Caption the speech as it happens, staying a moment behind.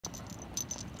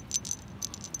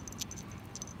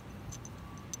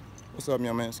What's up,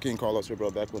 young man? It's King Carlos here, bro.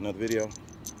 Back with another video.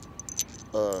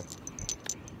 Want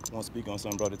to speak on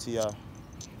something, brother. T.I.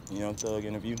 Young Thug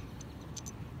interview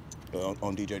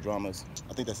on DJ Dramas.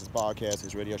 I think that's his podcast,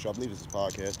 his radio show. I believe it's his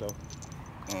podcast though.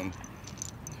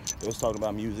 They was talking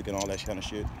about music and all that kind of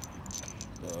shit.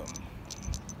 I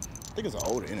think it's an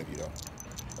older interview though.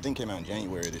 I think it came out in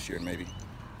January this year, maybe.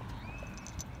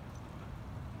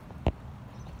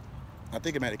 I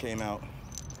think it might have came out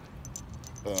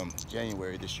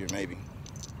January this year, maybe.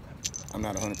 I'm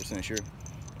not 100% sure.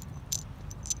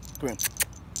 Come in.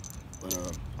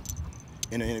 But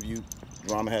in the interview,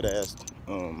 Drama had asked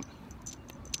don't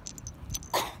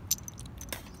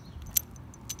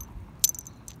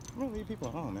leave people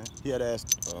alone, man. He had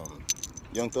asked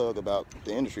Young Thug about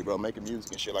the industry, bro, making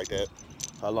music and shit like that.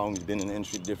 How long he's been in the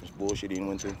industry, different bullshit he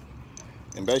went through.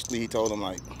 And basically he told him,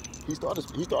 like, he started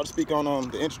to speak on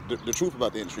the truth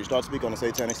about the industry. He started to speak on the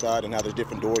satanic side and how there's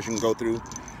different doors you can go through.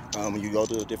 When you go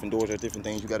through the different doors, there's different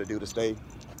things you got to do to stay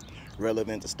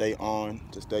relevant, to stay on,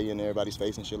 to stay in everybody's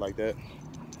face and shit like that.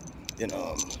 And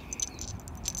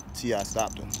T.I.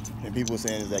 stopped him. And people were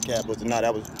saying, is that cap? But no,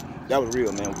 that was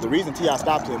real, man. The reason T.I.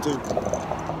 stopped him too.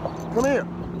 Come here.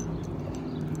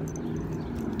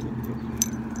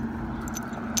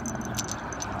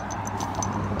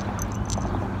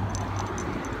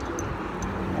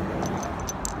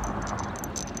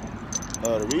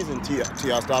 The reason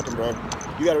T.I. stopped him, bro,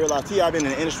 you gotta realize T.I. been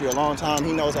in the industry a long time.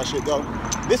 He knows how shit go.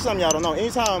 This is something y'all don't know.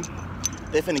 Anytime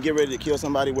they finna get ready to kill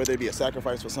somebody, whether it be a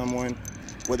sacrifice for someone,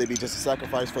 whether it be just a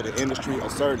sacrifice for the industry, a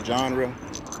certain genre,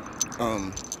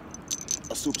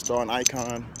 a superstar, an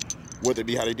icon, whether it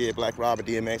be how they did Black Rob or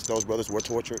DMX, those brothers were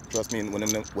tortured. Trust me, when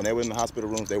they were in the hospital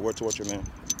rooms, they were tortured, man.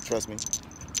 Trust me.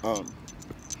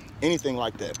 Anything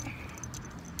like that.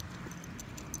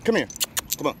 Come here.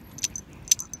 Come on.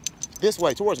 This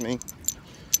way, towards me.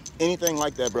 Anything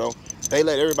like that, bro, they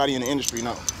let everybody in the industry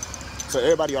know. So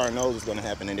everybody already knows it's gonna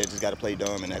happen, and they just gotta play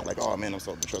dumb and act like, oh man, I'm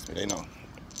so, trust me, they know.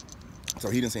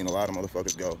 So he done seen a lot of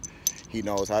motherfuckers go. He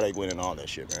knows how they went and all that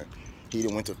shit, man. He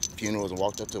done went to funerals and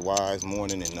walked up to wives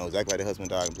mourning and knows exactly like their husband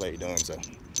died and played dumb. So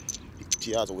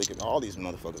T.I.'s a wicked, all these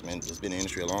motherfuckers, man, just been in the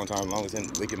industry a long time, longest in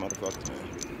wicked motherfuckers,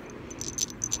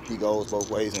 man. He goes both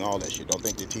ways and all that shit. Don't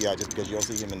think that T.I. just because you don't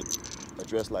see him in a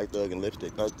dress like Thug and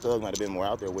lipstick. Thug might have been more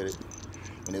out there with it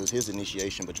when it was his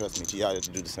initiation, but trust me, T.I. had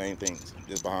to do the same things,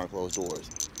 just behind closed doors.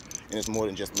 And it's more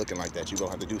than just looking like that. You're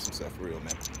gonna have to do some stuff for real,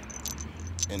 man.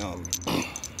 And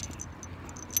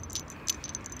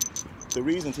the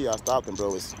reason T.I. stopped him,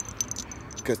 bro, is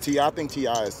because I think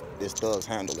T.I. is Thug's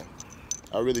handling.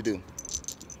 I really do.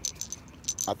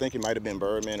 I think it might have been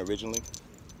Birdman originally,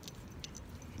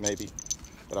 maybe,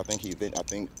 but I think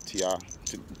T.I.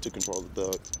 took control of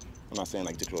Thug. I'm not saying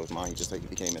like took control of his mind. He just like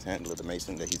became his handler, the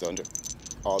Mason that he's under.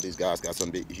 All these guys got some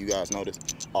big. If you guys notice,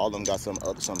 all of them got some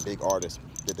big artists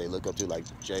that they look up to, like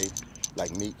Jay,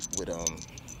 like Meek with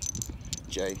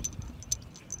Jay,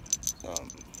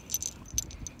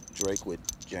 Drake with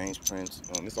James Prince.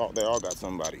 They all got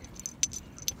somebody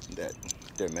that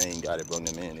their main guy that brought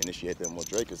them in, initiate them. Well,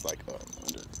 Drake is like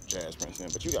under Jazz Prince, man.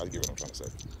 But you guys get what I'm trying to say.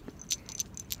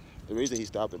 The reason he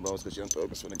stopped it, bro, is because Young Thug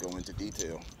was going to go into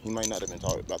detail. He might not have been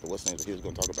talking about the what's names, but he was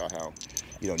going to talk about how,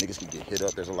 you know, niggas can get hit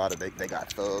up. There's a lot of, they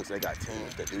got thugs, they got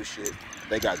teams that do shit.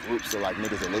 They got groups of like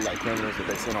niggas that look like criminals that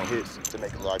they send on hits to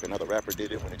make it look like another rapper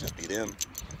did it when it just be them.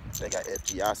 They got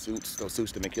FBI suits, those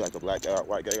suits to make you like a black guy,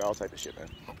 white guy, all type of shit, man.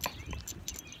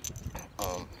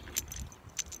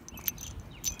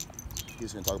 He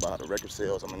was going to talk about how the record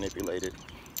sales are manipulated.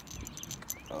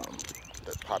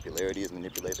 The popularity is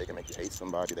manipulated. They can make you hate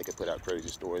somebody. They can put out crazy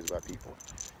stories about people.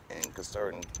 And because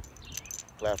certain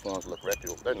platforms look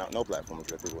reputable, they're not, no platform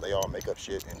is reputable. They all make up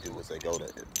shit and do as they go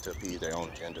to appease their own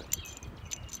agenda.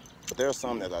 But there are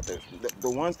some that out there, the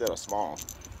ones that are small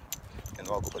and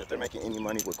local, but if they're making any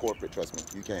money with corporate, trust me,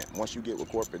 you can't. Once you get with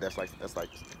corporate, that's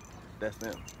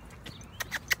them.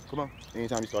 Come on.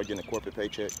 Anytime you start getting a corporate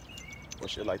paycheck or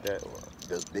shit like that, or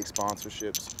there's big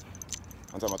sponsorships,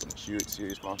 I'm talking about the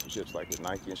serious sponsorships like with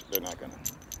Nike and shit, they're not gonna,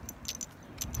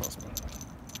 trust me.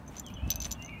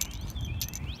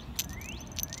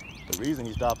 The reason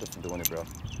he stopped us from doing it, bro,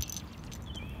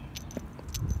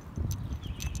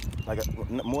 like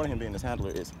more than him being this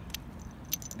handler, is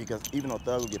because even though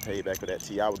Thug would get paid back for that,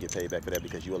 T.I. would get paid back for that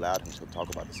because you allowed him to talk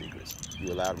about the secrets.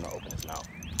 You allowed him to open his mouth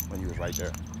when you was right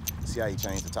there. See how he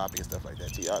changed the topic and stuff like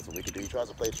that. T.I.'s a wicked dude. He tries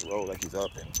to play this role like he's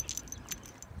up and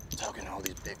talking all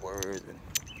these big words and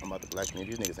I'm about the black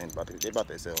community. These niggas ain't about they about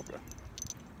themselves, bro.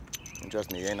 And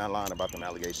trust me, they ain't not lying about them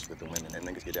allegations with the women. Them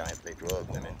niggas get down here and they drug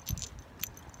women,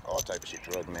 all type of shit,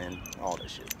 drug men, all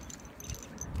that shit.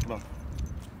 Come on.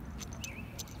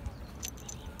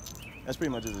 That's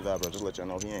pretty much his vibe, bro. Just let y'all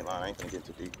know he ain't lying. I ain't gonna get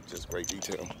into deep, just great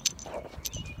detail.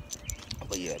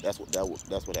 But yeah, that's what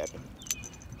happened.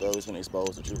 Those when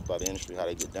expose the truth about the industry, how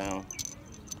they get down.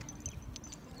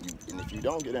 And if you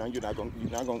don't get down, you're not gonna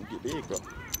get big, bro.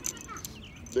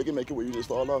 They can make it where you just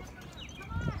fall off.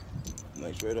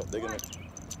 Like straight up, they can make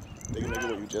it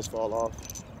where you just fall off.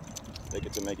 They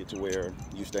can make it to where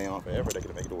you stay on forever. They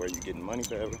can make it to where you're getting money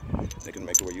forever. They can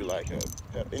make it where you like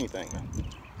anything, man.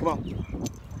 Come on.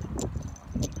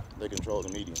 They control the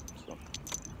medium. So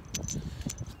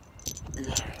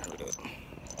yeah,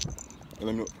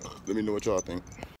 let me know what y'all think.